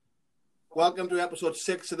Welcome to episode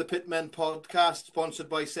 6 of the Pitmen podcast, sponsored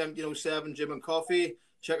by 1707 Gym and Coffee.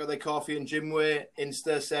 Check out their coffee and gym wear,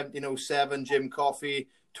 Insta 1707 Gym Coffee,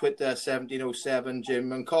 Twitter 1707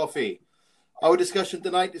 Gym and Coffee. Our discussion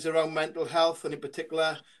tonight is around mental health, and in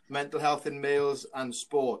particular, mental health in males and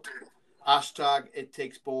sport. Hashtag It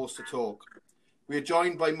Takes Balls to Talk. We are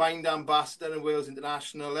joined by Mind Ambassador and Wales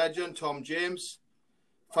International legend, Tom James,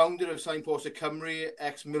 founder of Signpost Cymru,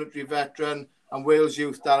 ex-military veteran, and Wales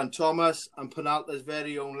youth, Darren Thomas, and Penallta's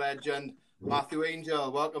very own legend, Matthew Angel.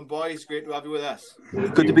 Welcome, boys. Great to have you with us.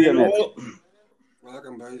 Good to be here, mate.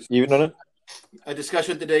 Welcome, boys. Evening on it. A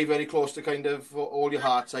discussion today very close to kind of all your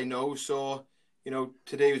hearts, I know. So,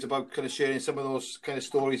 today was about kind of sharing some of those kind of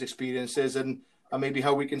stories, experiences, and maybe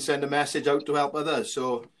how we can send a message out to help others.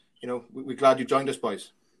 So, we're glad you joined us,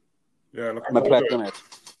 boys. Yeah, my pleasure, mate.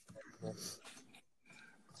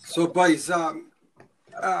 So, boys,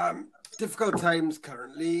 difficult times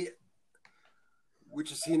currently, which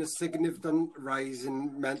has seen a significant rise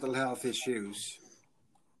in mental health issues.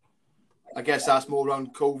 I guess that's more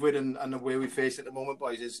around COVID and the way we face it at the moment,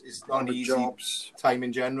 boys. It's not an easy time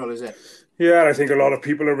in general, is it? Yeah, I think a lot of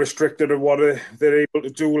people are restricted at what they're able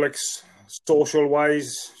to do, like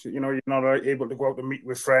social-wise. You're not able to go out and meet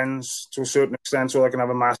with friends to a certain extent, so that can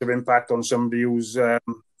have a massive impact on somebody who's,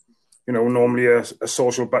 normally a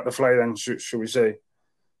social butterfly, then, should we say.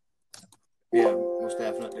 Yeah, most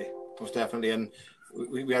definitely. And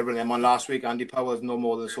we had him on last week. Andy Powell's no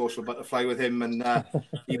more than a social butterfly with him, and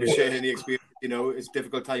he was sharing the experience. It's a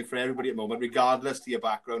difficult time for everybody at the moment, regardless to your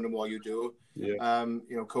background and what you do. Yeah.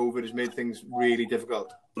 COVID has made things really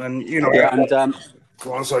difficult. And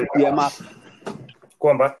go on, sorry. Yeah, Matt. Go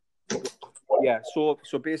on, Matt. Yeah, so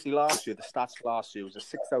basically last year, the stats for last year was that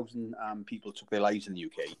 6,000 people took their lives in the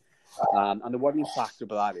UK. And the worrying factor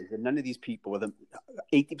about that is that none of these people,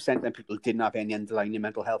 80% of them people didn't have any underlying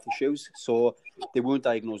mental health issues. So they weren't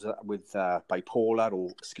diagnosed with bipolar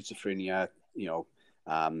or schizophrenia,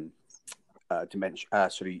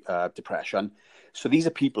 depression. So these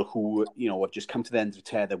are people who, have just come to the end of the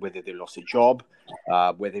tether, whether they've lost a job,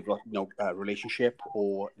 whether they've lost a relationship,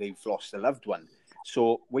 or they've lost a loved one.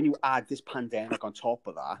 So when you add this pandemic on top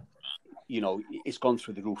of that, it's gone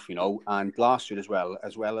through the roof, and last year as well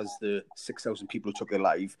as the 6,000 people who took their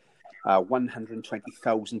life,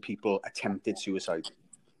 120,000 people attempted suicide.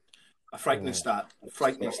 A frightening stat.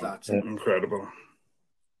 Incredible.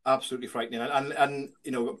 Absolutely frightening. And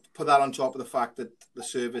put that on top of the fact that the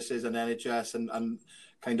services and NHS and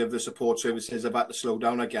kind of the support services have had to slow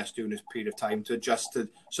down, I guess, during this period of time to adjust to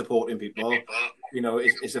supporting people.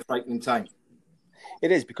 It's a frightening time.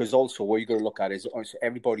 It is, because also what you're going to look at is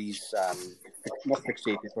everybody's not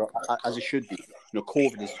fixated, but as it should be.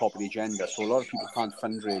 COVID is top of the agenda, so a lot of people can't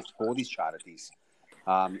fundraise for these charities.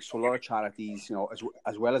 So a lot of charities,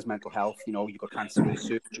 as well as mental health, you've got cancer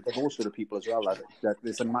research, you've got all sort of people as well. That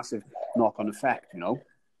there's a massive knock-on effect,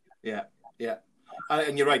 Yeah.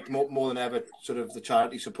 And you're right, more than ever, sort of the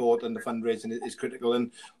charity support and the fundraising is critical,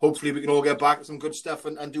 and hopefully we can all get back to some good stuff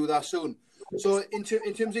and do that soon. So in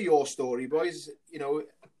terms of your story, boys,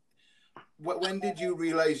 when did you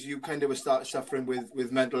realise you kind of started suffering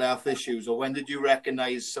with mental health issues, or when did you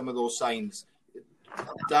recognise some of those signs?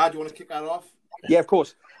 Dad, do you want to kick that off? Yeah, of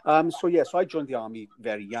course. So I joined the army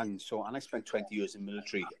very young. And I spent 20 years in the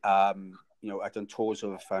military. I've done tours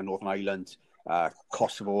of Northern Ireland,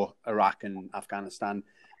 Kosovo, Iraq, and Afghanistan.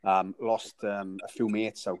 Lost a few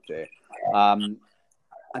mates out there.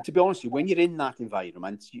 And to be honest with you, when you're in that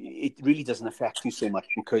environment, it really doesn't affect you so much,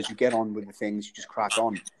 because you get on with the things, you just crack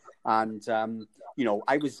on. And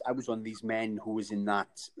I was one of these men who was in that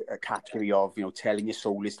category of telling your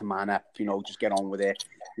soul is to man up, just get on with it,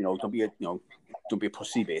 don't be a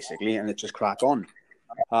pussy, basically, and just crack on.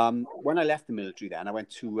 When I left the military, then I went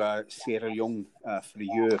to Sierra Leone for a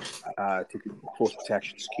year to do force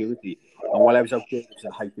protection security. And while I was out there, it was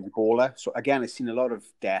at the height of Ebola. So again, I've seen a lot of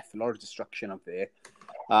death, a lot of destruction out there.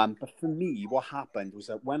 But for me, what happened was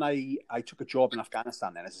that when I took a job in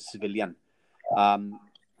Afghanistan then as a civilian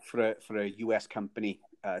for a US company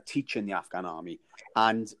teaching the Afghan army,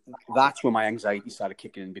 and that's when my anxiety started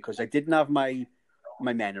kicking in, because I didn't have my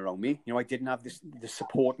men around me. I didn't have the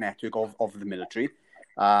support network of the military.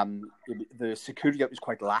 The security was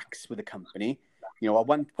quite lax with the company. At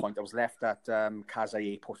one point I was left at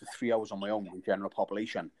Karzai Airport for 3 hours on my own in general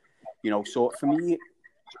population. So for me,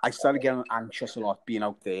 I started getting anxious a lot being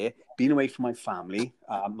out there, being away from my family.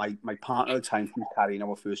 My partner at the time was carrying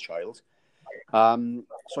our first child. So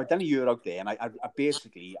I'd done a year out there, and I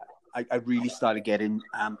basically really started getting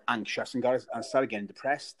anxious and I started getting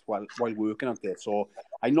depressed while working out there. So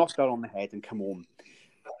I knocked out on the head and come home.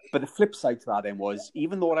 But the flip side to that then was,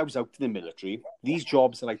 even though I was out in the military, these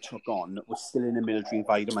jobs that I took on were still in a military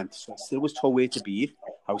environment. So I still was told where to be.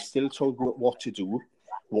 I was still told what to do,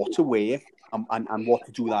 what to wear, and what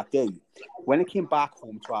to do that day. When I came back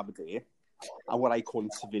home to Aberdeen, and what I call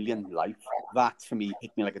civilian life, that for me hit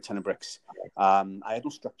me like a ton of bricks. I had no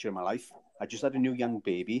structure in my life. I just had a new young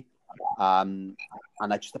baby. And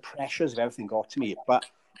the pressures of everything got to me. But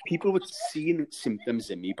people were seeing symptoms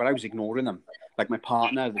in me, but I was ignoring them. Like my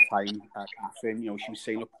partner at the time, Catherine, she was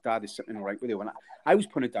saying, "Look, Dad, there's something all right with you." And I was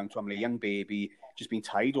putting it down to I'm a young baby, just being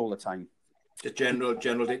tired all the time. Just general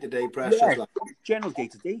day-to-day pressures. Yeah, general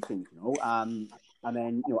day-to-day things, And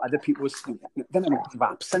then, other people were... Then I was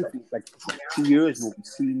absent, like 2 years, nobody'd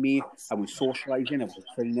seen me. I was socialising, I was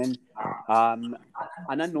training. And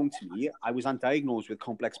unknown to me, I was undiagnosed with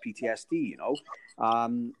complex PTSD,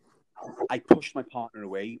 I pushed my partner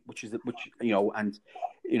away,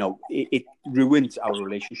 it ruined our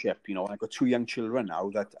relationship, I've got 2 young children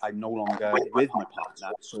now that I'm no longer with my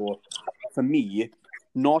partner. So for me,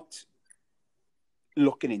 not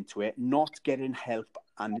looking into it, not getting help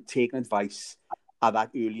and taking advice at that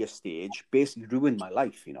earlier stage basically ruined my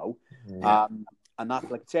life, Yeah. And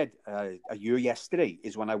that, like I said, a year yesterday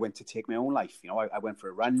is when I went to take my own life. I went for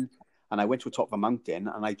a run and I went to the top of a mountain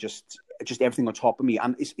and I just everything on top of me.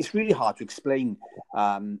 And it's really hard to explain.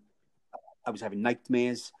 I was having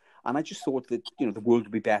nightmares and I just thought that, the world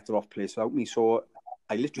would be better off place without me. So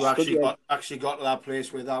I literally actually got to that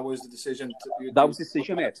place where that was the decision. That was the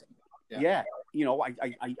decision, mate. Yeah.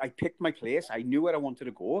 I picked my place. I knew where I wanted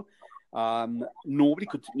to go. Nobody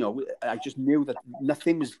could, I just knew that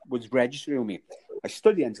nothing was registering on me. I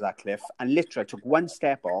stood at the end of that cliff and literally I took one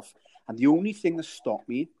step off, and the only thing that stopped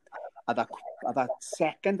me at that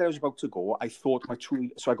second that I was about to go, I thought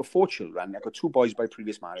so I got 4 children. I got 2 boys by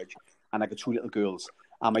previous marriage and I got 2 little girls,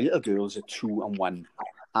 and my little girls are 2 and 1,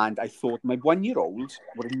 and I thought my 1-year-old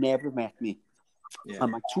would have never met me. Yeah.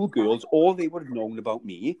 And my 2 girls, all they would have known about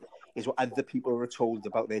me is what other people were told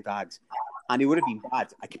about their dads. And it would have been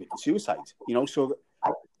bad. I committed suicide, so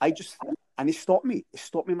and it stopped me. It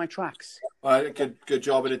stopped me in my tracks. Good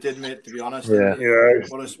job, and it did, mate, to be honest. Yeah.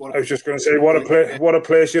 I was just going to say, what a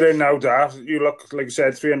place you're in now, Dad. You look, like you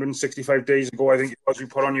said, 365 days ago, I think it was, you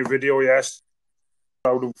put on your video, yes.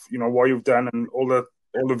 Proud of, what you've done and all the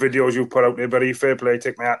videos you've put out there. Very fair play.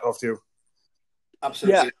 Take my hat off to you.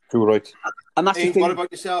 Absolutely. Yeah. Too right. And that's Ainge, what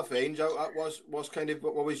about yourself, Ainge?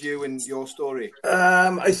 What was you and your story?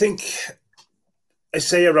 I think I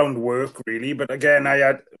say around work really, but again,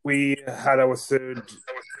 we had our third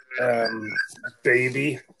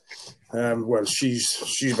baby. Well,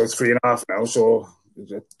 she's about 3.5 now, so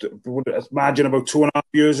imagine about 2.5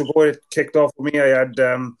 years ago it kicked off for me. I had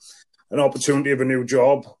an opportunity of a new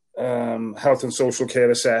job, health and social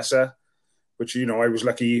care assessor, which I was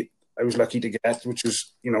lucky to get, which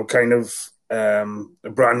was kind of a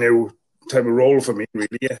brand new type of role for me,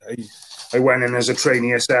 really. I went in as a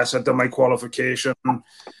trainee assessor, done my qualification,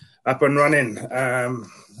 up and running. And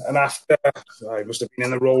after, I must have been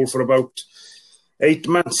in the role for about 8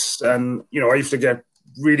 months. And, I used to get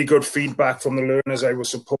really good feedback from the learners I was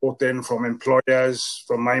supporting, from employers,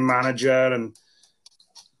 from my manager. And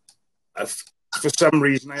for some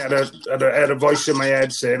reason, I had a voice in my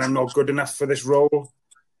head saying I'm not good enough for this role.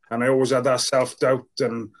 And I always had that self-doubt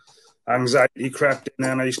and anxiety crept in,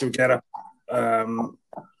 and I used to get up.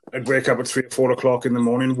 I'd wake up at 3 or 4 o'clock in the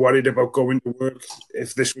morning, worried about going to work.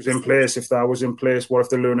 If this was in place, if that was in place, what if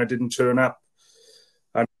the learner didn't turn up?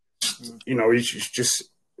 And he's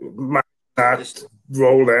just that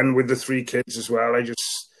role then with the 3 kids as well. I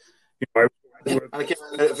just, I get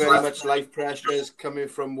very much life pressures coming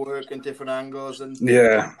from work and different angles, and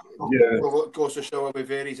it goes to show how it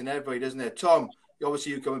varies in everybody, doesn't it? Tom,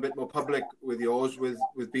 obviously you come a bit more public with yours, with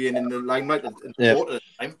being in the limelight and support at the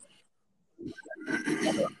time.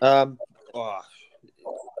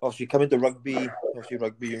 Obviously coming to rugby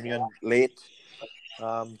union late,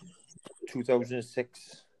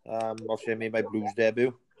 2006. Obviously I made my Blues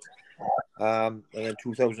debut, and then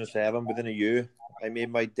 2007, within a year, I made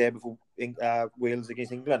my debut for Wales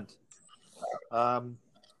against England.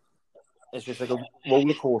 It's just like a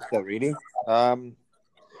roller coaster, really. Up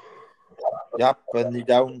and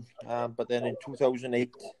down. But then in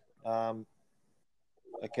 2008,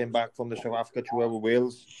 I came back from the South Africa tour with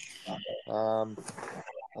Wales, and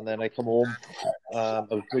then I come home. I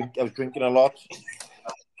was drinking a lot.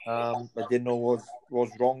 I didn't know what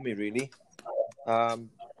was wrong with me, really. I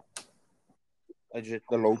just hit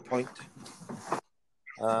the low point,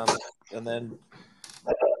 and then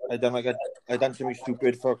I done something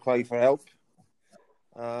stupid for a cry for help,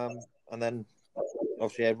 and then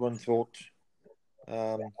obviously everyone thought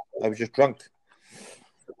I was just drunk.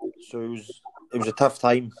 So it was a tough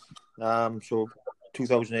time. So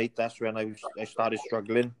 2008, that's when I started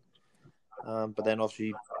struggling. But then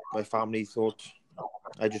obviously my family thought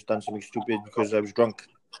I just done something stupid because I was drunk.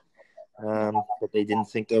 But they didn't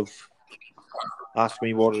think of asking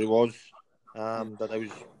me what it was that I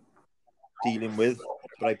was dealing with.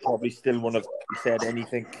 But I probably still wouldn't have said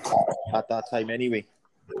anything at that time anyway.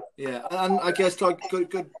 Yeah, and I guess like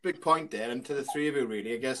good big point there, and to the three of you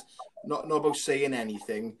really, I guess not about saying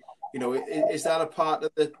anything. You know, is that a part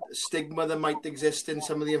of the stigma that might exist in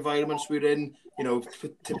some of the environments we're in? You know,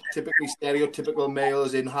 typically stereotypical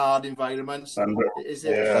males in hard environments. Is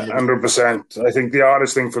it? Yeah, 100%. I think the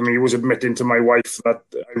hardest thing for me was admitting to my wife that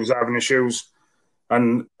I was having issues,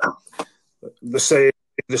 and they say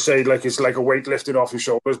like it's like a weight lifted off your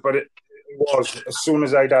shoulders, but it was as soon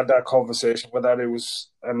as I'd had that conversation with her, it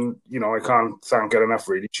was, and you know, I can't thank her enough.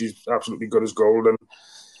 Really, she's absolutely good as gold, and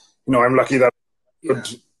you know, I'm lucky that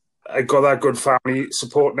I got that good family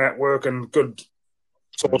support network and good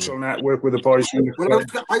social network with the boys. Well,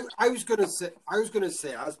 I was going to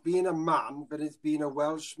say, as being a man, but as being a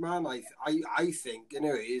Welshman, I think, you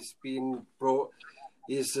know, it's been brought.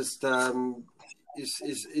 It's just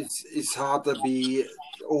it's hard to be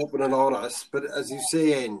open and honest, but as you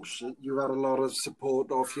say, Ange, you had a lot of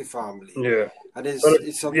support off your family. Yeah, and it's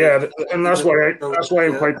and that's why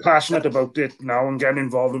I'm quite passionate about it now and getting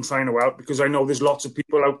involved and trying to help, because I know there's lots of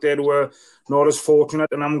people out there who are not as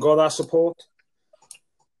fortunate and haven't got that support.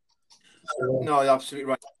 No, you're absolutely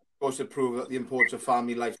right. Goes to prove the importance of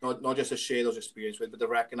family life, not just to share those experiences with, but to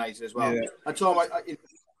recognise it as well. Yeah. And Tom,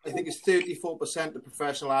 I think it's 34% of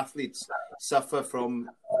professional athletes suffer from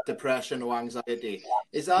depression or anxiety.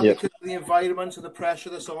 Is that because of the environment and the pressure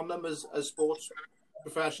that's on them as sports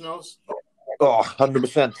professionals? Oh,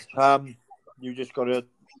 100%. You just got to,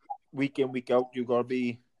 week in, week out, you got to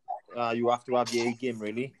be, you have to have the A game,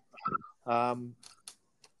 really.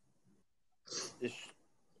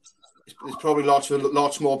 There's probably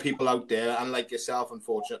lots more people out there, and like yourself,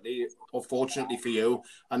 unfortunately, or fortunately for you,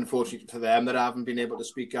 unfortunately for them, that haven't been able to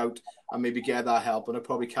speak out and maybe get that help, and are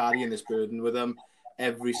probably carrying this burden with them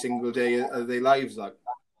every single day of their lives. Like,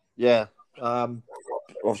 yeah,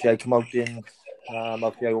 obviously I come out in,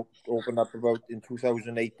 obviously I opened up about in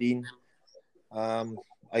 2018.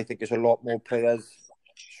 I think there's a lot more players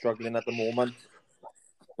struggling at the moment,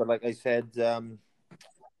 but like I said,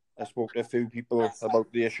 I spoke to a few people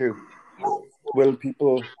about the issue. Will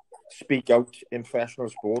people speak out in professional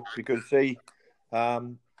sport? Because say, I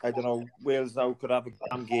don't know, Wales now could have a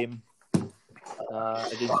damn game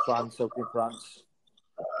against France out in France.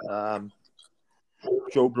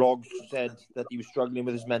 Joe Bloggs said that he was struggling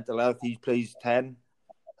with his mental health. He plays 10.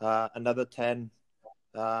 Another 10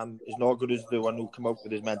 is not good as the one who come out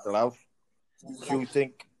with his mental health. Do you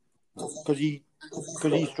think, because he's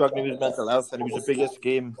struggling with his mental health and it was the biggest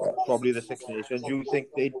game, probably the Six Nations, do you think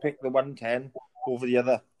they'd pick the 110 over the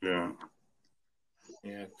other?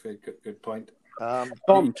 Yeah, good point. Tom,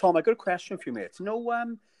 I got a question for you, mate.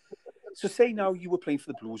 So say now you were playing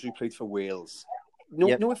for the Blues, you played for Wales.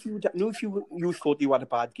 If you thought you had a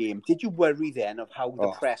bad game, did you worry then of how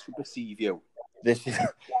the press would perceive you? This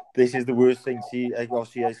is the worst thing. See,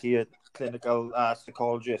 obviously I see a clinical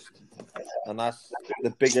psychologist, and that's the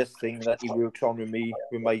biggest thing that he works on with me,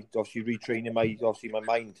 with my obviously retraining my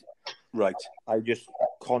mind. Right. I just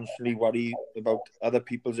constantly worry about other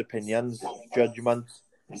people's opinions, judgments,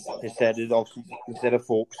 instead of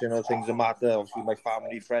focusing on things that matter. Obviously, my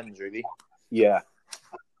family, friends, really. Yeah.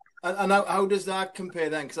 And how does that compare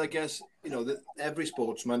then? Because I guess, you know, that every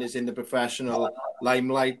sportsman is in the professional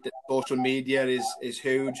limelight. Social media is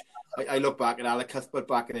huge. I look back at Alec Cuthbert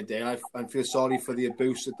back in the day, and I feel sorry for the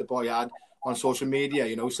abuse that the boy had on social media.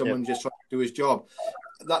 You know, someone just trying to do his job.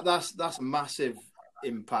 That's a massive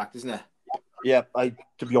impact, isn't it? Yeah,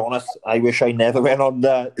 to be honest, I wish I never went on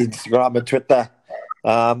Instagram and Twitter.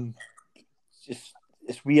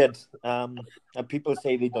 It's weird. And people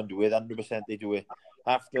say they don't do it. 100% they do it.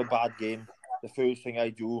 After a bad game, the first thing I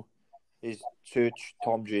do is search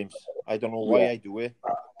Tom James. I don't know why I do it.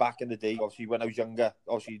 Back in the day, obviously, when I was younger,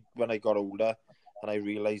 obviously, when I got older, and I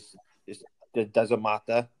realised it doesn't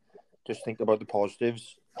matter. Just think about the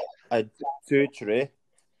positives. I search for it,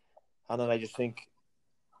 and then I just think,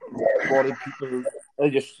 what do people...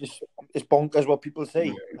 It's bonkers what people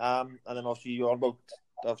say. And then obviously, you're on about,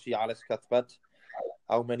 Alex Cuthbert.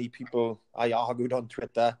 How many people I argued on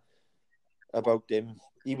Twitter about him.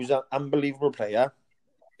 He was an unbelievable player.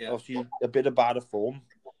 Yeah. Obviously, a bit of bad form.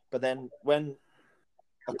 But then when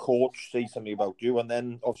a coach says something about you, and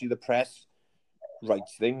then obviously the press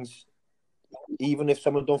writes things, even if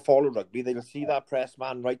someone don't follow rugby, they'll see that press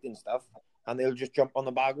man writing stuff, and they'll just jump on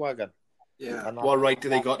the bandwagon. Yeah. And What right do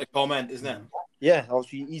they got to comment, isn't it? yeah,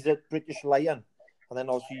 obviously he's a British Lion, and then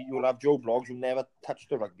obviously you'll have Joe Bloggs who never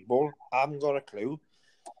touched a rugby ball, haven't got a clue,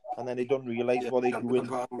 and then they don't realise what they do.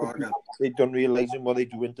 They don't realise what they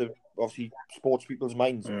do into obviously sports people's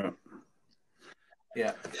minds.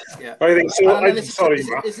 Yeah. I think so. Sorry,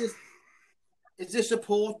 Matt. Is there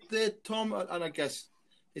support there, Tom? And I guess,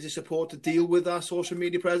 is there support to deal with our social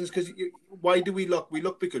media presence? Because why do we look? We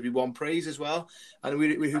look because we want praise as well. And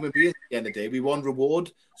we're human beings at the end of the day. We want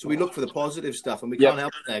reward. So we look for the positive stuff, and we can't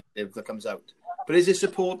help the negative that comes out. But is there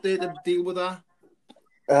support there to deal with that?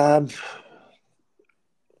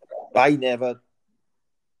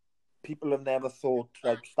 People have never thought,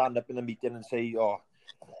 like, stand up in a meeting and say,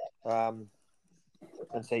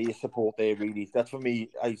 and say your support there, really. That's for me,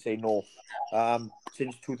 I say no.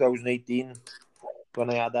 Since 2018, when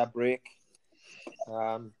I had that break,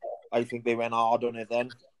 I think they went hard on it then.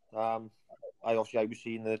 I was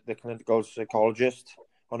seeing the clinical psychologist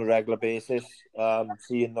on a regular basis,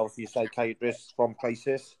 seeing obviously psychiatrists from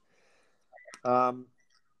crisis. And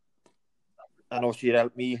obviously it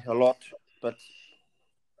helped me a lot, but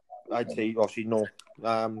I'd say obviously no.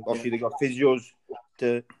 Obviously they got physios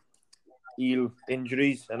to heal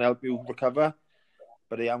injuries and help you recover,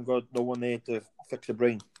 but they haven't got no one there to fix the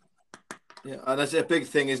brain. Yeah, and that's a big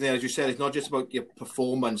thing, isn't it? As you said, it's not just about your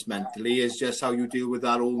performance mentally, it's just how you deal with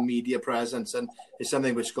that whole media presence, and it's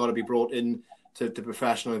something which's got to be brought in to the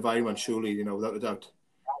professional environment, surely, without a doubt.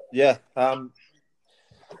 Yeah.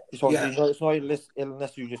 It's not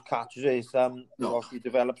illness you just catch it. It's it obviously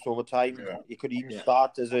develops over time. Yeah. You could even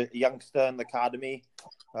start as a youngster in the academy.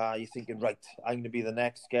 You're thinking, right, I'm going to be the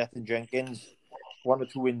next Gethin Jenkins. 1 or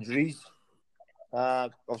 2 injuries.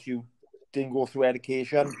 Obviously, you didn't go through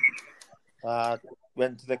education.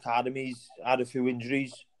 Went to the academies, had a few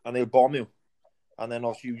injuries, and they'll bomb you. And then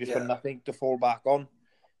obviously you just got nothing to fall back on.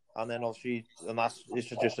 And then obviously, it's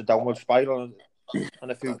just a downward spiral.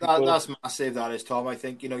 And a few people... That's massive, that is, Tom. I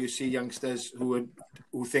think, you see youngsters who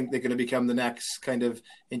think they're going to become the next kind of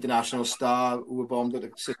international star, who were bombed at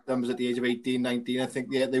the systems at the age of 18, 19. I think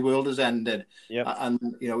the world has ended. Yep.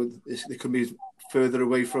 And, they could be further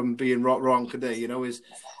away from being wrong today. There's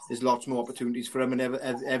lots more opportunities for them in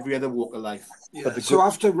every other walk of life. Yeah. So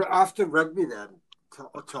after rugby then,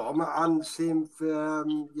 Tom, and same for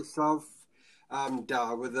yourself,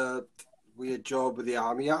 Dar, with your job with the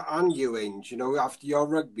army, and you, Ange, after your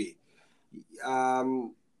rugby,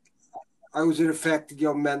 how has it affected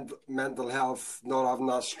your mental health, not having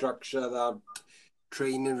that structure, that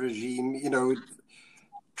training regime,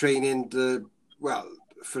 training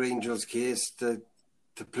for Angel's case, to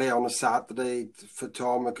play on a Saturday for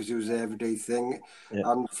Tom because it was an everyday thing,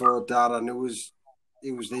 and for Darren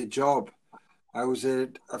it was their job. How was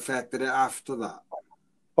it affected it after that?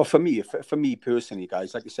 Well, for me personally,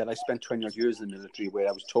 guys, like I said, I spent 20 odd years in the military where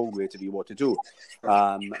I was told where to be, what to do.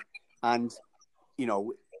 And,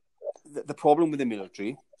 the problem with the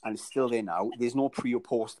military, and it's still there now, there's no pre or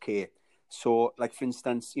post care. So, like, for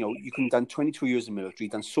instance, you can have done 22 years in the military,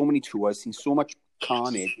 done so many tours, seen so much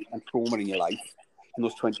carnage and trauma in your life in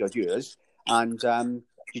those 20 odd years. And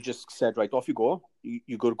you just said, right, off you go.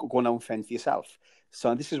 You go now and fend for yourself.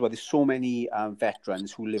 So this is why there's so many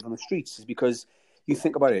veterans who live on the streets, is because you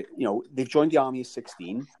think about it, they've joined the army at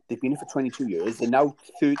 16, they've been here for 22 years, they're now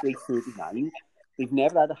 38, 39, they've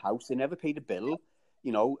never had a house, they never paid a bill,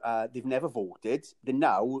 they've never voted, they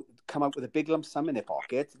now come out with a big lump sum in their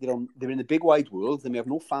pocket, they're in the big wide world, they may have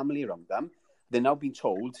no family around them, they're now being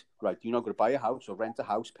told, right, you're not going to buy a house or rent a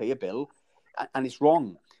house, pay a bill, and it's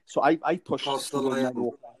wrong. So I push through my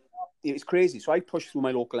local, it's crazy, so I push through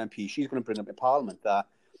my local MP, she's going to bring up in Parliament that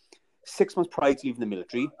 6 months prior to leaving the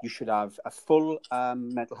military, you should have a full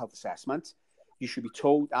mental health assessment. You should be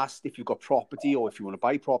asked if you've got property or if you want to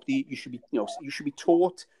buy property. You should be, you should be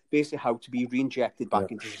taught basically how to be re-injected back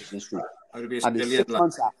into the industry. And then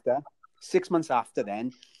 6 months after,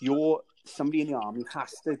 then somebody in the army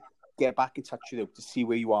has to get back in touch with you to see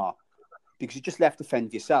where you are, because you just left to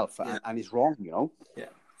fend yourself, and it's wrong, Yeah,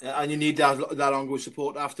 and you need that ongoing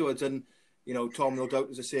support afterwards, and. Tom, no doubt,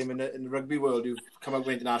 is the same in the rugby world. You've come out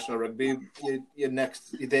with international rugby. You're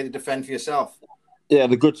there to defend for yourself. Yeah,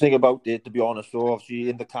 the good thing about it, to be honest, though, obviously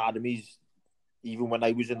in the academies, even when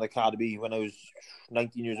I was in the academy, when I was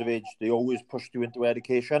 19 years of age, they always pushed you into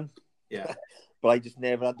education. Yeah. But I just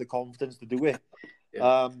never had the confidence to do it.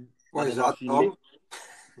 Yeah. Why is that, Tom?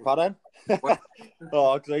 Pardon? Because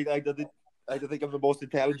I don't think I'm the most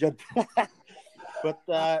intelligent.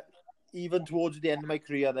 But... even towards the end of my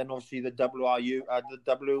career, then obviously the WRPA,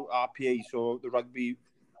 so the Rugby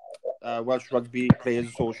Welsh Rugby Players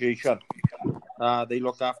Association. They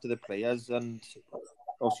look after the players, and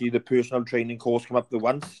obviously the personal training course come up the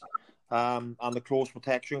once, and the close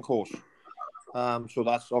protection course. So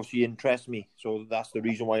that's obviously interests me. So that's the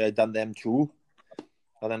reason why I done them too.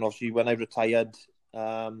 And then obviously when I retired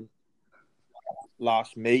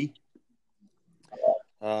last May,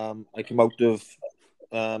 I came out of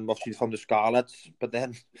obviously from the Scarlets, but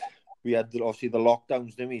then we had obviously the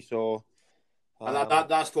lockdowns, didn't we? So and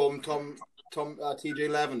that's from Tom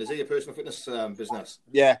TJ11, is it your personal fitness business?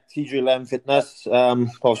 Yeah, TJ11 Fitness.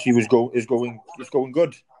 Obviously is going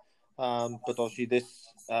good. But obviously this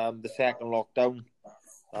the second lockdown,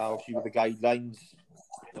 obviously with the guidelines,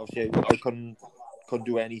 obviously I couldn't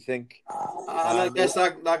do anything. And I guess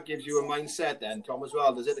that gives you a mindset then, Tom, as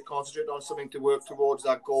well. Does it to concentrate on something to work towards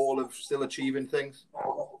that goal of still achieving things?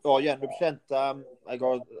 Oh yeah, 100%. I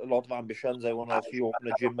got a lot of ambitions. I want to obviously open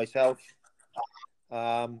a gym myself.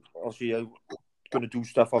 Obviously I'm going to do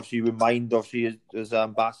stuff obviously with Mind, obviously as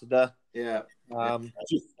ambassador. Yeah. That's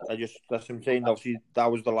what I'm saying. Obviously that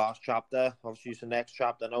was the last chapter. Obviously it's the next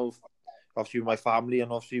chapter now. Obviously with my family and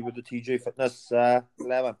obviously with the TJ Fitness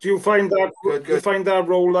 11. Do you find that Good. Do you find that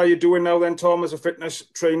role that you're doing now then, Tom, as a fitness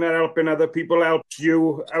trainer, helping other people, helps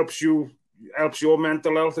your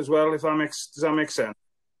mental health as well? Does that make sense?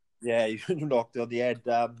 Yeah, you knocked it on the head.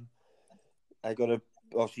 I got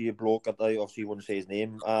obviously a bloke that I obviously wouldn't say his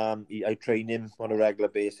name. I train him on a regular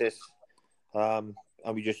basis, and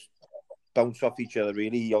we just bounce off each other.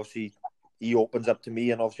 Really, obviously he opens up to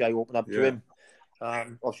me, and obviously I open up to him.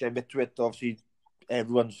 Obviously I'm into it. Obviously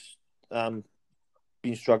everyone's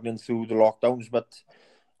been struggling through the lockdowns, but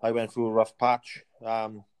I went through a rough patch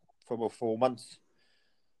for about 4 months,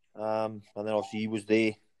 and then obviously he was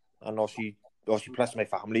there, and obviously plus my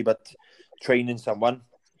family, but training someone,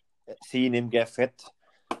 seeing him get fit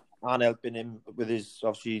and helping him with his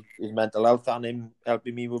mental health and him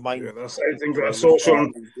helping me with mine. Yeah, I think that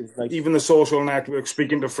social, nice. Even the social network,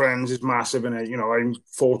 speaking to friends is massive in it. You know, I'm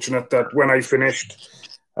fortunate that when I finished,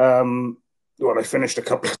 I finished a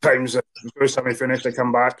couple of times. The first time I finished, I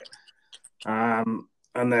come back. And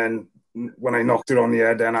then when I knocked it on the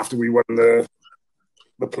head, then after we won the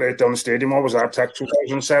plate down the stadium, what was that, Tech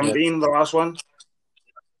 2017, the last one?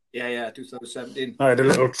 Yeah, 2017. I had a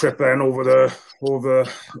little trip then over the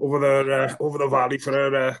valley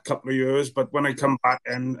for a couple of years, but when I come back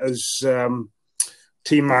in as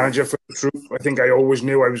team manager for the troop, I think I always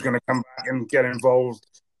knew I was going to come back and get involved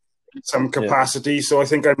in some capacity. Yeah. So I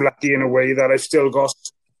think I'm lucky in a way that I've still got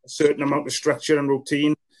a certain amount of structure and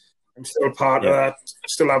routine. I'm still part of that.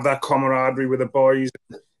 Still have that camaraderie with the boys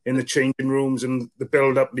in the changing rooms and the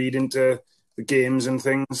build-up leading to the games and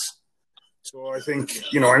things. So I think,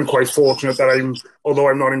 I'm quite fortunate that although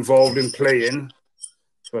I'm not involved in playing,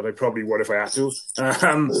 but I probably would if I had to.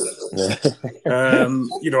 I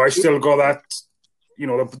still got that,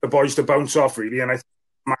 the boys to bounce off really. And I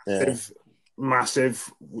think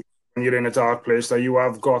massive, when you're in a dark place, that you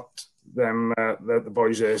have got them, the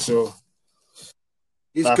boys there. So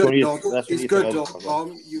he's good, Tom. He's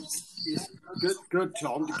good,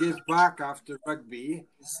 Tom, to give back after rugby,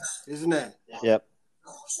 isn't it? Yep.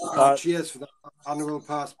 Cheers for that annual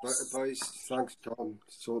pass, boys. Thanks, Tom.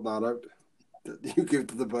 Sort that out. That you give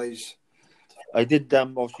to the boys. I did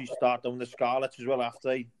obviously start on the Scarlets as well after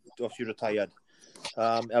I obviously retired,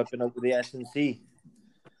 helping out with the S&C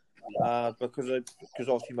because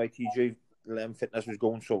obviously my TJ fitness was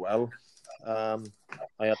going so well. I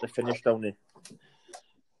had to finish down there,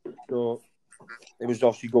 so it was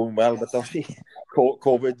obviously going well, but obviously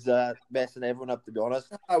COVID's messing everyone up, to be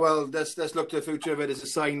honest. Well, let's look to the future of it as a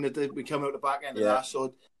sign that we come out the back end of that,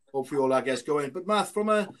 so hopefully all that gets going. But Matt, from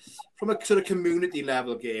a sort of community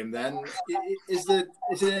level game then, is it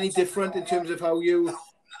any different in terms of how you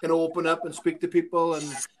can open up and speak to people and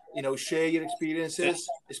share your experiences,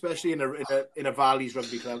 especially in a Valleys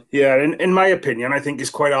rugby club? Yeah, in my opinion, I think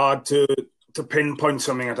it's quite hard to pinpoint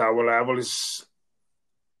something at our level. Is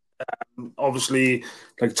obviously,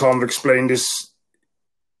 like Tom explained, he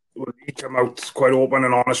came out quite open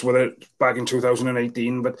and honest with it back in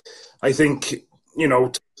 2018. But I think,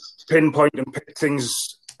 to pinpoint and pick things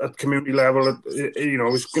at community level,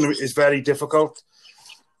 is very difficult.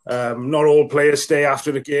 Not all players stay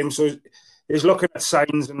after the game, so it's looking at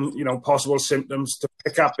signs and possible symptoms to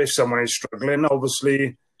pick up if someone is struggling.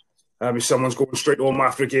 Obviously, if someone's going straight home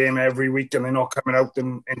after a game every week and they're not coming out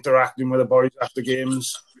and interacting with the boys after games.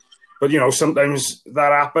 But, sometimes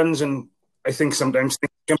that happens, and I think sometimes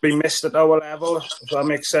things can be missed at our level, if that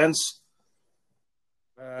makes sense.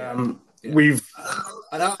 We've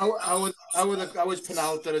And how is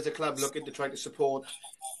Penallta as a club looking to try to support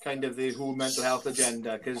kind of the whole mental health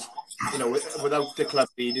agenda? Because, you know, without the club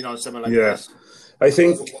leading on something like this, I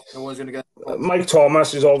think no one's going to get. Mike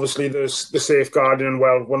Thomas is obviously the safeguarding and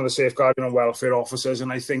one of the safeguarding and welfare officers,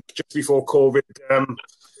 and I think just before COVID,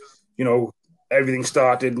 you know, everything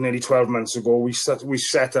started nearly 12 months ago. We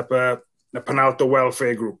set up a Penallta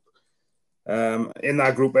welfare group. In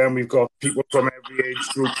that group, then we've got people from every age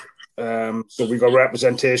group. So we've got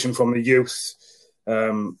representation from the youth,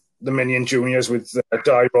 the Minion Juniors with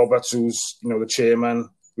Di Roberts, who's, you know, the chairman.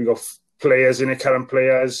 We got players in it, current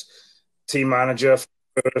players, team manager,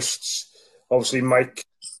 firsts, obviously Mike,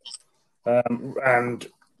 and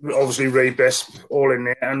obviously Ray Bisp, all in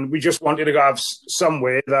there. And we just wanted to have some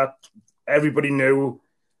way that everybody knew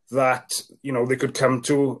that, you know, they could come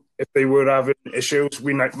to if they were having issues.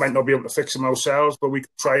 We might not be able to fix them ourselves, but we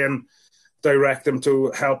could try and direct them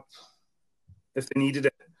to help if they needed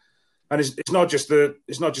it. And it's not just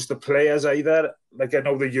the players either. Like, I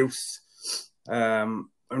know the youth. I'm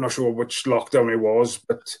not sure which lockdown it was,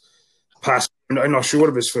 but I'm not sure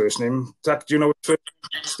of his first name. Zach, do you know his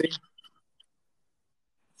first name?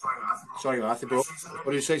 Sorry, Matthew, bro. What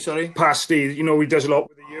did you say? Sorry, Pasty. You know, he does a lot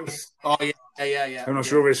with the youth. Oh yeah. I'm not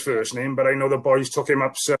sure of his first name, but I know the boys took him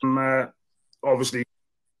up some. Obviously,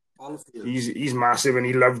 he's massive, and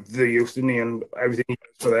he loved the youth, didn't he? And everything he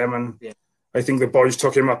does for them. And I think the boys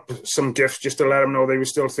took him up some gifts just to let him know they were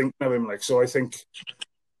still thinking of him. Like, so I think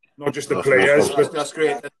not just the players, but that's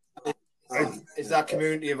great. Is that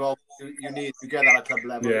community involved? You need to get at a club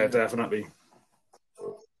level. Yeah, definitely.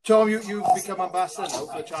 Tom, you've become ambassador now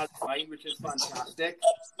for the Child Mind, which is fantastic.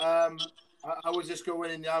 How is this going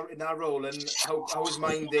in that role, and how is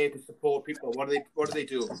Mind there to support people? What do they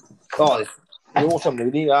do? Oh, it's awesome,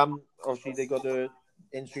 really. Obviously they got the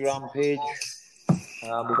Instagram page,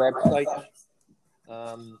 the website.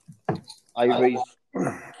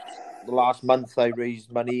 The last month I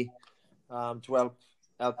raised money to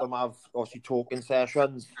help them have obviously talking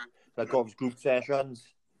sessions, like obviously group sessions.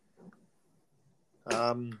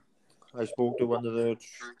 I spoke to one of the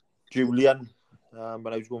Julian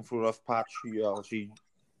when I was going through a rough patch, obviously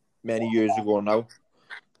many years ago now,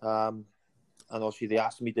 and obviously they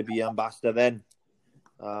asked me to be ambassador then,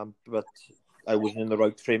 but I wasn't in the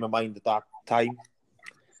right frame of mind at that time.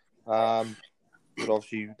 But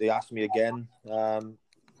obviously they asked me again, and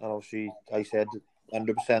obviously I said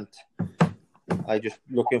 100%. I just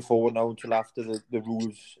looking forward now until after the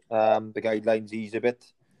rules, the guidelines ease a bit,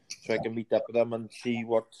 so I can meet up with them and see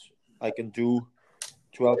what I can do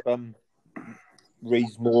to help them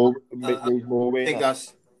raise more awareness. I think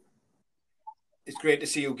it's great to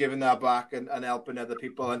see you giving that back and helping other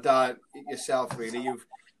people. And yourself, really,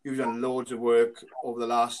 you've done loads of work over the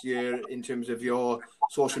last year in terms of your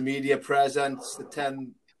social media presence,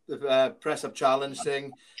 the press up challenge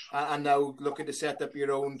thing, and now looking to set up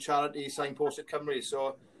your own charity, Signposted Cymru.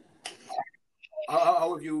 So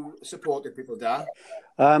how have you supported people, Dar?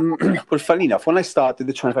 Well, funny enough, when I started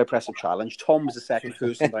the 25 Press Up Challenge, Tom was the second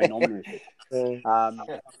person that I nominated. And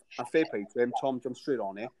fair play to him, Tom jumped straight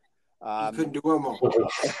on it. You couldn't do one more.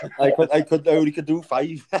 I only could do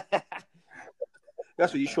 5.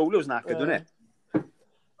 That's what your shoulder was knackered, wasn't it?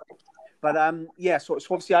 But so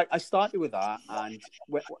obviously I started with that, and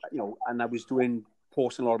and I was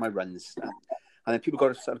posting a lot of my runs, and then people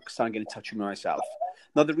got to start getting in touch with me myself.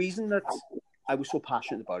 Now the reason that I was so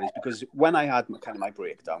passionate about it is because when I had my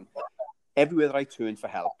breakdown, everywhere that I turned for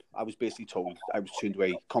help, I was basically told I was turned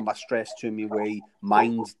away. Combat Stress turned me away.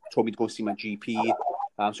 Mind told me to go see my GP.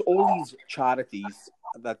 So all these charities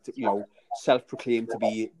that self-proclaimed to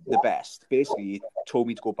be the best basically told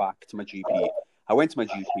me to go back to my GP. I went to my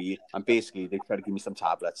GP, and basically they tried to give me some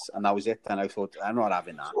tablets, and that was it. And I thought, I'm not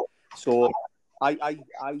having that. So I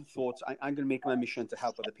thought I'm going to make my mission to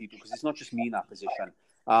help other people, because it's not just me in that position.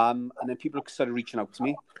 And then people started reaching out to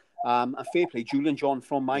me. And fair play, Julian John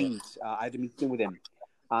from Mind, I had a meeting with him,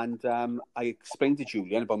 and I explained to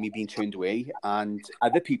Julian about me being turned away, and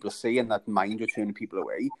other people saying that Mind were turning people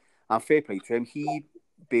away. And fair play to him, he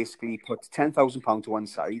basically put £10,000 to one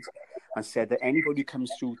side and said that anybody who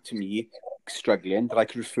comes through to me struggling, that I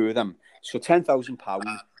could refer them. So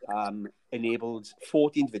 £10,000 enabled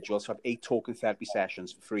 40 individuals to have 8 talking therapy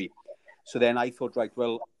sessions for free. So then I thought, right,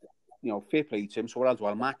 well, fair play to him. So what I'll do,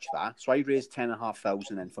 I'll match that. So I raised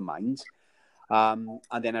 10,500 then for Mind. And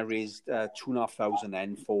then I raised 2,500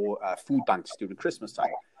 then for food banks during Christmas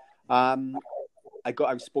time.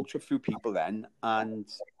 I spoke to a few people then, and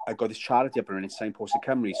I got this charity up and running, Signposted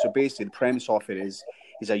Cymru. So basically, the premise of it is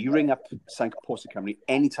that you ring up Signposted Cymru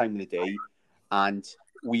any time of the day, and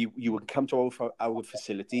you would come to our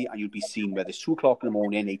facility and you'd be seen whether it's 2 o'clock in the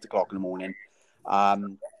morning, 8 o'clock in the morning.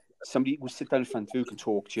 Somebody will sit down in front of you, can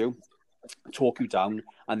talk to you, talk you down,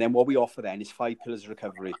 and then what we offer then is 5 pillars of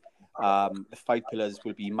recovery. The 5 pillars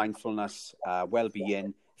will be mindfulness,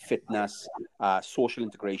 well-being, fitness, social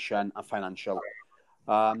integration, and financial.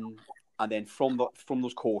 And then from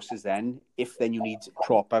those courses, then if then you need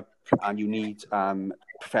proper and you need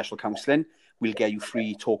professional counselling, we'll get you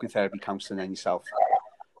free talking therapy counselling then yourself.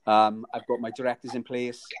 I've got my directors in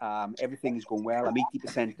place. Everything is going well. I'm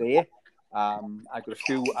 80% there. I've got a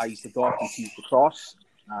few I's to dot and T's to cross.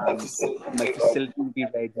 My facility will be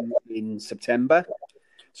ready in September.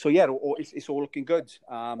 So yeah, it's all looking good.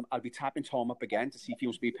 I'll be tapping Tom up again to see if he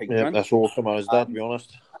wants to be a patron. Yeah, that's awesome, is that, to be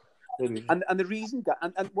honest. And the reason that,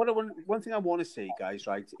 and one thing I want to say, guys,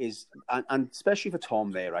 right, is, and especially for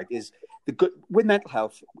Tom there, right, is with mental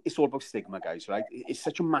health, it's all about stigma, guys, right? It's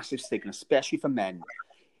such a massive stigma, especially for men.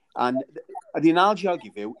 And the analogy I'll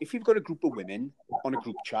give you, if you've got a group of women on a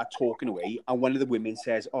group chat talking away, and one of the women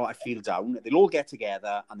says, "Oh, I feel down," they'll all get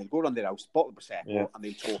together and they'll go around their house, bottle of Prosecco, and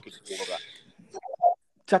they'll talk it over.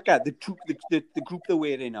 Tucker, the group that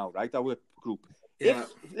we're in now, right, our group. Yeah.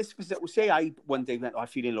 If let's say I one day went, "Oh, I'm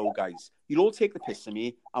feeling low, guys," you'll all take the piss of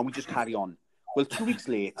me and we just carry on. Well, 2 weeks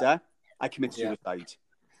later, I commit suicide,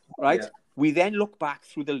 right? Yeah. We then look back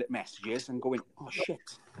through the messages and going, "Oh shit,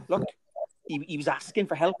 look, he was asking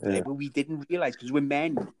for help there, but we didn't realise because we're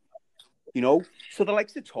men." You know, so the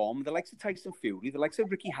likes of Tom, the likes of Tyson Fury, the likes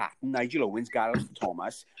of Ricky Hatton, Nigel Owens, Darren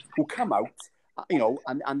Thomas, who come out, you know,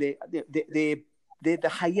 and they're the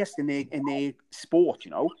highest in their sport,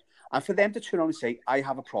 you know. And for them to turn around and say, "I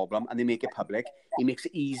have a problem," and they make it public, it makes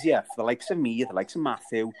it easier for the likes of me, the likes of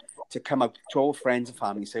Matthew, to come out to all friends and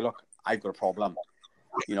family and say, "Look, I've got a problem,"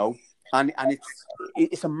 you know. And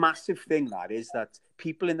it's a massive thing, that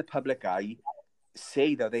people in the public eye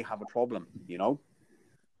say that they have a problem, you know.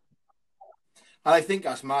 And I think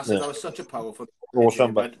that's massive. That was such a powerful.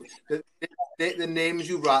 Awesome, but the names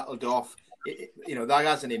you rattled off, you know, that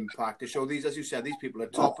has an impact to show these, as you said, these people are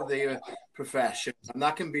top of their profession, and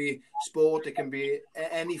that can be sport, it can be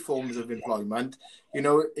any forms of employment. You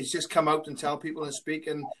know, it's just come out and tell people and speak.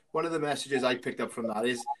 And one of the messages I picked up from that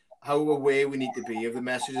is how aware we need to be of the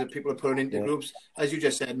messages that people are putting into groups. As you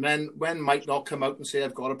just said, men might not come out and say,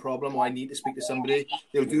 "I've got a problem," or "I need to speak to somebody."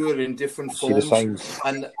 They'll do it in different forms,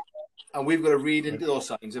 and we've got to read into those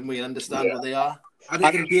signs and we understand what they are. And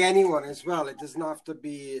it can be anyone as well. It doesn't have to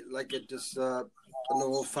be like just an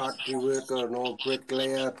old factory worker, an old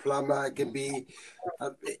bricklayer, plumber. It can be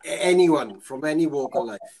anyone from any walk of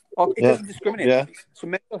life. It doesn't discriminate. Yeah. So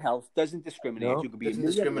mental health doesn't discriminate. No, you could be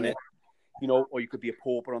discriminate. You know, or you could be a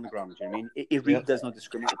pauper on the ground. You know what I mean? It really does not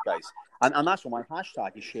discriminate, guys. And that's what my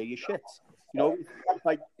hashtag is: share your shit. You know,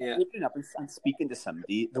 like opening up and speaking to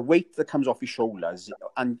somebody, the weight that comes off your shoulders,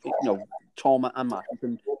 and you know, Tom and Matt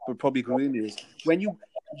would probably agree with me, is when you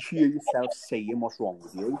hear yourself saying what's wrong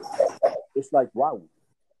with you, it's like, wow,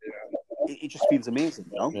 it just feels amazing,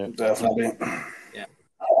 you know. Yeah, definitely. Yeah.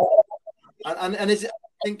 And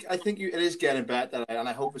I think it is getting better, and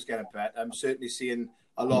I hope it's getting better. I'm certainly seeing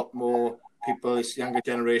a lot more people, this younger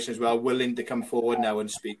generation as well, willing to come forward now and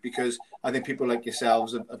speak, because I think people like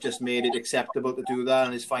yourselves have just made it acceptable to do that,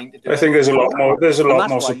 and it's fine to do. I think there's a lot more. There's a lot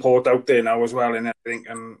more support out there now as well, and I think,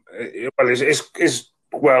 and it's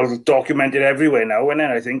well documented everywhere now. And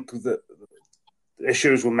then I think the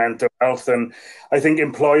issues with mental health, and I think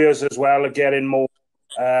employers as well are getting more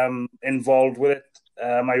involved with it.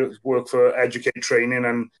 I work for Educate Training,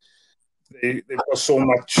 and they've got so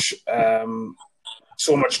much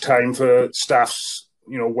time for staff's,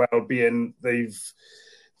 you know, well-being. They've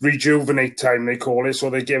rejuvenate time, they call it. So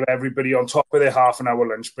they give everybody, on top of their half-an-hour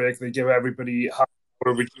lunch break, they give everybody half an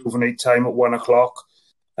hour of rejuvenate time at 1 o'clock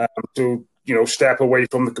to, you know, step away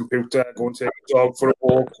from the computer, go and take a dog for a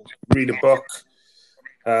walk, read a book.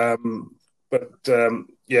 And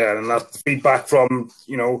that feedback from,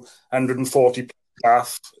 you know, 140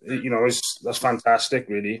 staff, you know, that's fantastic,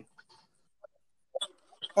 really.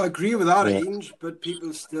 I agree with that, Ange, but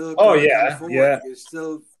people still.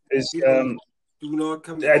 Still, do not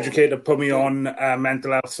come. The educator put me on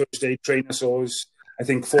mental health first aid trainer, so I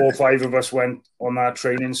think 4 or 5 of us went on that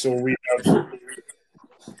training, so we have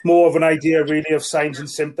more of an idea, really, of signs and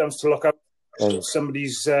symptoms to look up.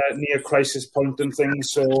 Somebody's near crisis point and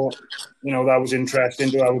things, so you know that was interesting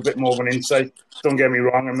to have a bit more of an insight. Don't get me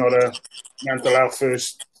wrong, I'm not a mental health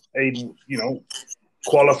first aid, you know,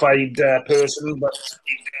 qualified person, but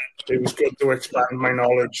it was good to expand my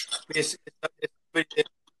knowledge.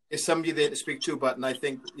 there's somebody there to speak to, but and I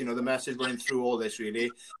think, you know, the message running through all this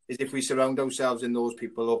really is if we surround ourselves in those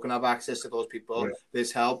people or can have access to those people,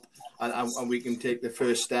 there's help and we can take the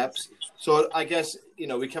first steps. So I guess, you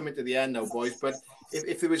know, we're coming to the end now, boys, but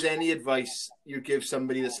if there was any advice you'd give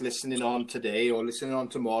somebody that's listening on today or listening on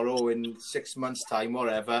tomorrow in 6 months' time or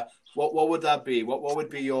whatever, what would that be? What would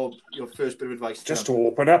be your first bit of advice? Just to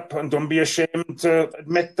open up and don't be ashamed to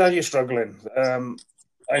admit that you're struggling.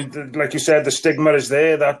 And like you said, the stigma is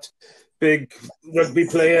there that big rugby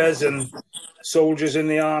players and soldiers in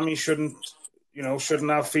the army shouldn't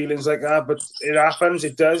have feelings like that. But it happens,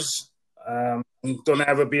 it does. And don't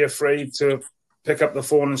ever be afraid to pick up the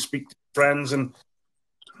phone and speak to friends and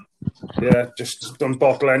just don't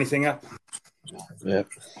bottle anything up. Yeah.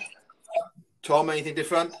 Tom, anything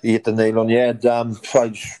different? You hit the nail on the head.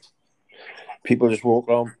 People just walk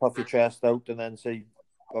around, puff your chest out, and then say,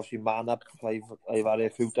 obviously, man up. I've had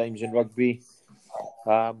it a few times in rugby.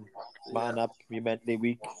 Man up, you're mentally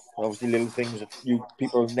weak. Obviously, little things that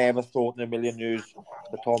people never thought in a million years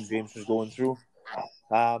that Tom James was going through.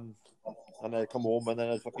 And I'd come home and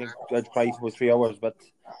then I'd cry for 3 hours. But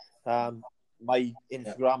my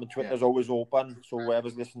Instagram and Twitter is always open, so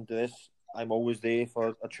whoever's listening to this, I'm always there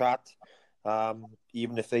for a chat.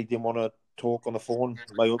 Even if they didn't want to talk on the phone,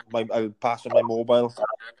 I'll pass on my mobile.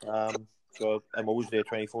 So I'm always there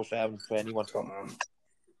 24/7 for anyone.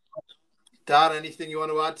 Dan, anything you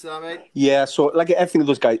want to add to that, mate? Yeah, so like everything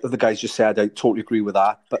the guys just said, I totally agree with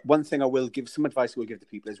that. But one thing some advice I will give to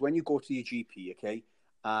people is when you go to your GP, okay,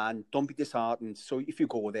 and don't be disheartened. So if you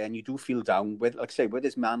go there and you do feel down, with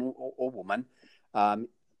this man or woman,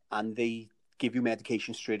 and they give you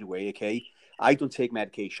medication straight away, okay. I don't take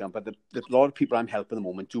medication, but a lot of people I'm helping at the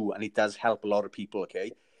moment do, and it does help a lot of people,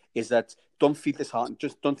 okay, is that don't feel disheartened.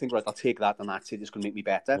 Just don't think, right, I'll take that and that's it. It's going to make me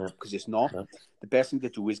better, because it's not. Yeah. The best thing to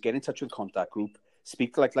do is get in touch with the contact group,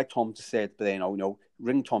 speak to, like Tom just said, but then,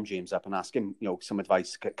 ring Tom James up and ask him, some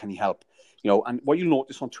advice. Can he help? And what you'll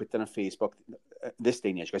notice on Twitter and Facebook this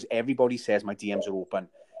day and age, guys, everybody says my DMs are open.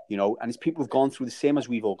 And it's people who've gone through the same as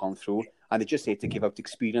we've all gone through, and they just say to give out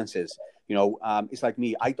experiences. It's like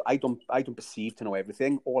me. I don't perceive to know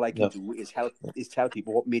everything. All I can do is tell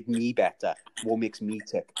people what made me better, what makes me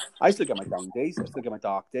tick. I still get my down days, I still get my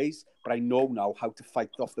dark days, but I know now how to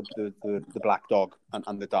fight off the black dog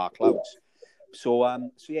and the dark clouds. So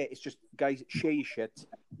yeah, it's just, guys, share your shit,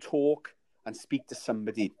 talk, and speak to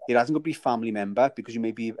somebody. It hasn't got to be a family member, because you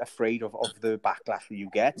may be afraid of the backlash that you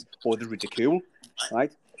get or the ridicule,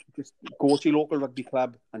 right? Just go to your local rugby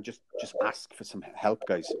club and just ask for some help,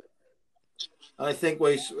 guys. And I think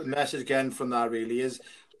the message again from that really is,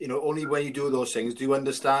 only when you do those things do you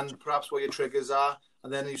understand perhaps what your triggers are,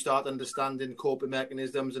 and then you start understanding coping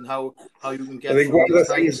mechanisms and how you can get through these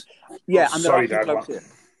things. Yeah, and there are people out there.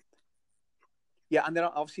 Yeah, and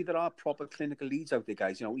there are proper clinical leads out there,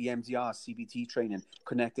 guys. EMDR, CBT training,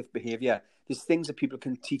 cognitive behaviour. There's things that people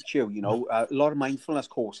can teach you. A lot of mindfulness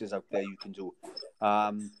courses out there you can do.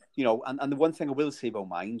 And the one thing I will say about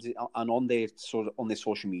Mind, and on their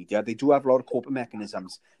social media, they do have a lot of coping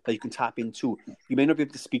mechanisms that you can tap into. You may not be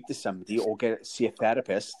able to speak to somebody or see a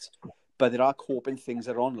therapist, but there are coping things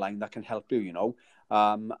that are online that can help you.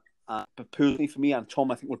 But personally, for me, and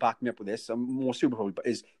Tom, I think will back me up with this. I'm more super probably, but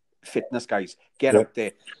is fitness, guys. Get out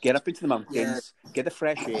there, get up into the mountains, get the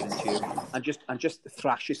fresh air into you, and just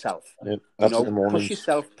thrash yourself. Push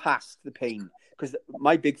yourself past the pain. Because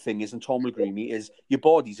my big thing is, and Tom will agree with me, is your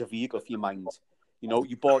body's a vehicle for your mind.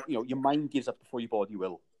 Your mind gives up before your body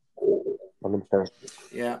will. 100%.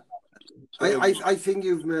 Yeah. I think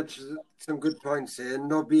you've made some good points here.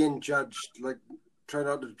 Not being judged, like try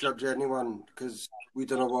not to judge anyone, because we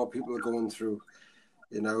don't know what people are going through.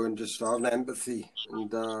 And just having empathy.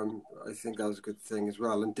 And I think that's a good thing as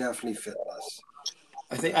well. And definitely fitness.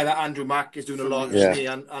 I think Andrew Mack is doing a lot, isn't he?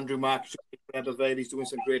 And Andrew Mack, he's doing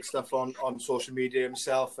some great stuff on social media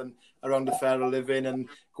himself and around the feral living and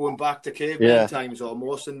going back to caveman times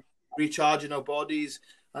almost, and recharging our bodies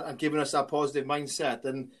and giving us that positive mindset.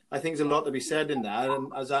 And I think there's a lot to be said in that.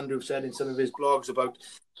 And as Andrew said in some of his blogs about,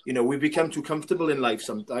 we become too comfortable in life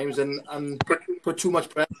sometimes and put too much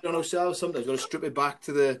pressure on ourselves. Sometimes you've got to strip it back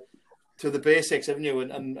to the basics, haven't you?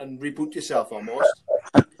 And reboot yourself almost.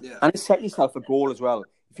 Yeah. And set yourself a goal as well.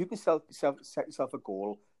 If you can set yourself a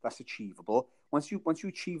goal that's achievable, once you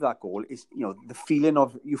achieve that goal, is the feeling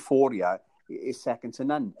of euphoria is second to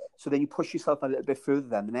none. So then you push yourself a little bit further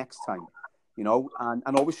than the next time,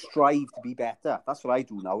 and always strive to be better. That's what I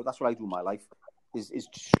do now. That's what I do in my life. Is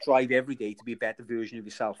strive every day to be a better version of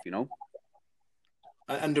yourself.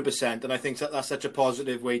 100%, and I think that's such a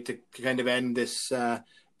positive way to kind of end this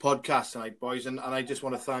podcast tonight, boys, and I just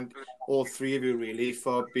want to thank all three of you really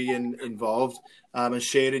for being involved and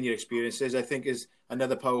sharing your experiences. I think is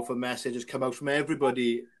another powerful message has come out from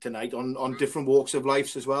everybody tonight on different walks of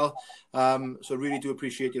life as well. So really do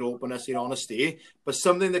appreciate your openness, your honesty. But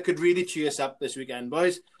something that could really cheer us up this weekend,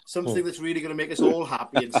 boys, something that's really going to make us all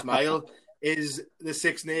happy and smile is the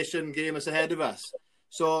Six Nation game that's ahead of us.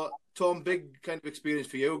 So, Tom, big kind of experience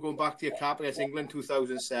for you, going back to your cap against England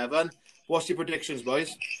 2007. What's your predictions,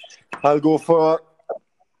 boys? I'll go for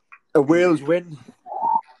a Wales win.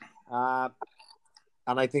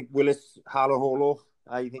 And I think Willis Halaholo,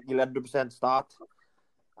 I think he'll 100% start.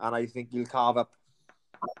 And I think he'll carve up.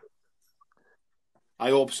 I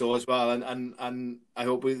hope so as well. And I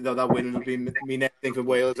hope that win will be mean everything for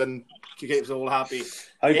Wales and keep us all happy.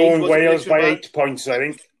 I'm going Wales by 8 points, I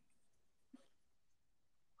think.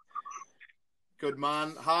 Good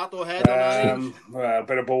man. Heart or head on well, a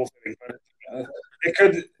bit of both.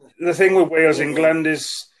 The thing with Wales England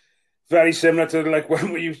is very similar to like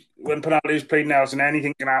when Penallta played Nelson.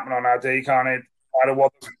 Anything can happen on that day, can't it? No matter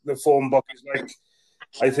what the form book is like.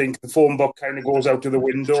 I think the form book kind of goes out to the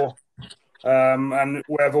window, and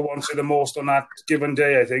whoever wants it the most on that given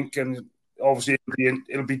day, I think, and obviously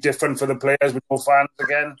it'll be different for the players with no fans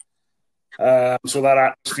again. So that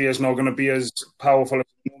atmosphere is not going to be as powerful as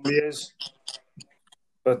it normally is.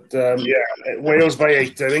 But Wales by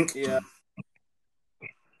 8, I think. Yeah.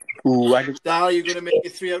 Ooh, Dal, are you going to make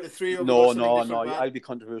it 3 out of 3? No. I'll be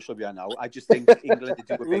controversial here now. I just think England to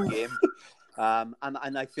do a big game, and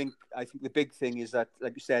I think the big thing is that,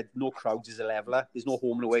 like you said, no crowds is a leveler. There's no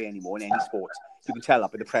home and away anymore in any sport. You can tell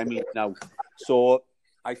up in the Premier League now. So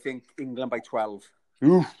I think England by 12.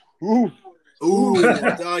 Ooh,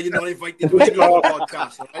 Dal, you're not invited to the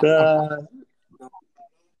podcast. Right?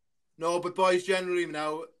 No, but boys, generally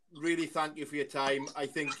now, really thank you for your time. I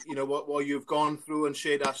think, what you've gone through and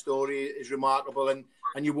shared that story is remarkable. And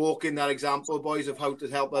you walk in that example, boys, of how to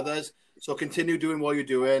help others. So continue doing what you're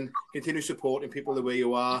doing. Continue supporting people the way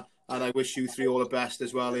you are. And I wish you three all the best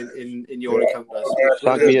as well in your encounters.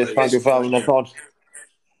 Thank you for having us on.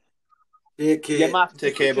 Take care. Yeah, Matt.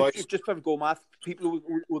 Take care, boys. Just before we go, Matt, people who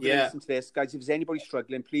are going to listen to this, guys, if there's anybody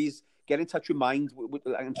struggling, please get in touch with Mind,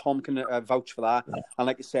 and Tom can vouch for that. And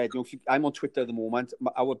like I said, I'm on Twitter at the moment.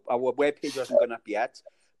 Our webpage hasn't gone up yet,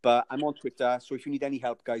 but I'm on Twitter. So if you need any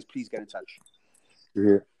help, guys, please get in touch.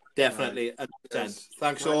 Yeah. Definitely. 100%.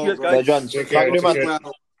 Thanks all. Cheers, guys. Thank you very much.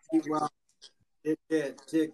 Take care.